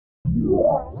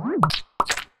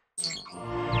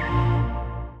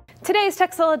Today's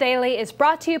Tekzilla Daily is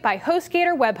brought to you by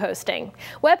HostGator Web Hosting.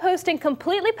 Web hosting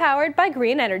completely powered by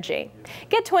green energy.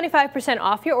 Get 25%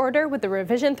 off your order with the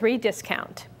Revision 3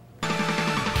 discount.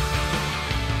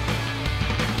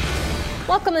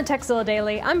 Welcome to Tekzilla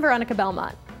Daily. I'm Veronica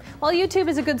Belmont. While YouTube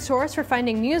is a good source for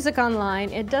finding music online,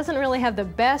 it doesn't really have the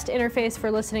best interface for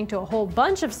listening to a whole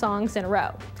bunch of songs in a row.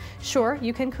 Sure,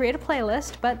 you can create a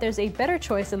playlist, but there's a better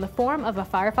choice in the form of a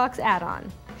Firefox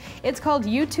add-on. It's called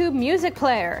YouTube Music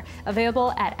Player,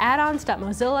 available at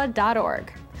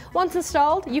addons.mozilla.org. Once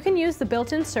installed, you can use the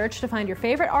built-in search to find your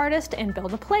favorite artist and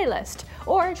build a playlist,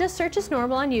 or just search as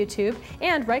normal on YouTube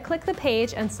and right-click the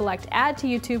page and select Add to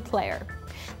YouTube Player.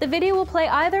 The video will play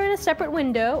either in a separate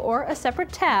window or a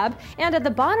separate tab, and at the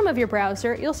bottom of your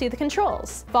browser, you'll see the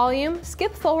controls: volume,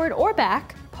 skip forward or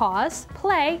back, pause,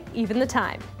 play, even the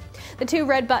time. The two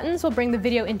red buttons will bring the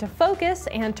video into focus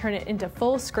and turn it into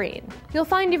full screen. You'll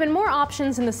find even more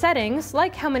options in the settings,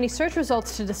 like how many search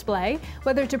results to display,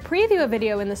 whether to preview a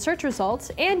video in the search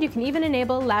results, and you can even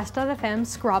enable Last.fm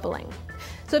scrobbling.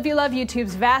 So if you love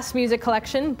YouTube's vast music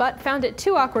collection, but found it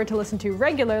too awkward to listen to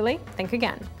regularly, think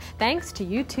again. Thanks to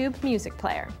YouTube Music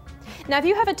Player. Now, if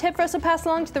you have a tip for us to pass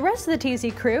along to the rest of the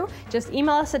TZ crew, just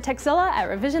email us at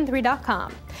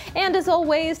tekzilla@revision3.com. And as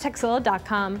always,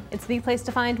 tekzilla.com. It's the place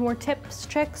to find more tips,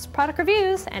 tricks, product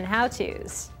reviews, and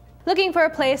how-tos. Looking for a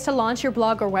place to launch your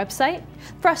blog or website?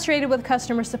 Frustrated with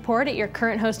customer support at your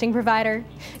current hosting provider?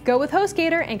 Go with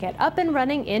HostGator and get up and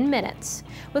running in minutes.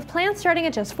 With plans starting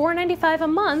at just $4.95 a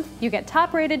month, you get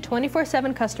top-rated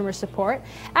 24/7 customer support,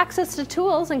 access to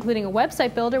tools including a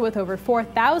website builder with over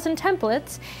 4,000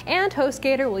 templates, and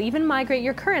HostGator will even migrate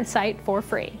your current site for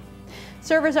free.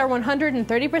 Servers are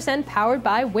 130% powered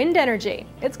by wind energy.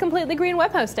 It's completely green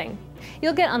web hosting.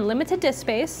 You'll get unlimited disk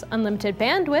space, unlimited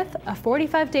bandwidth, a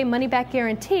 45-day money-back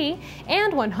guarantee,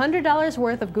 and $100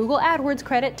 worth of Google AdWords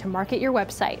credit to market your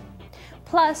website.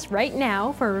 Plus, right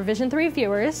now, for Revision 3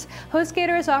 viewers,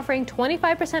 HostGator is offering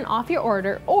 25% off your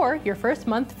order or your first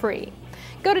month free.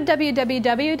 Go to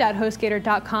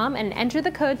www.hostgator.com and enter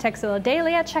the code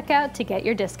TekzillaDaily at checkout to get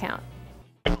your discount.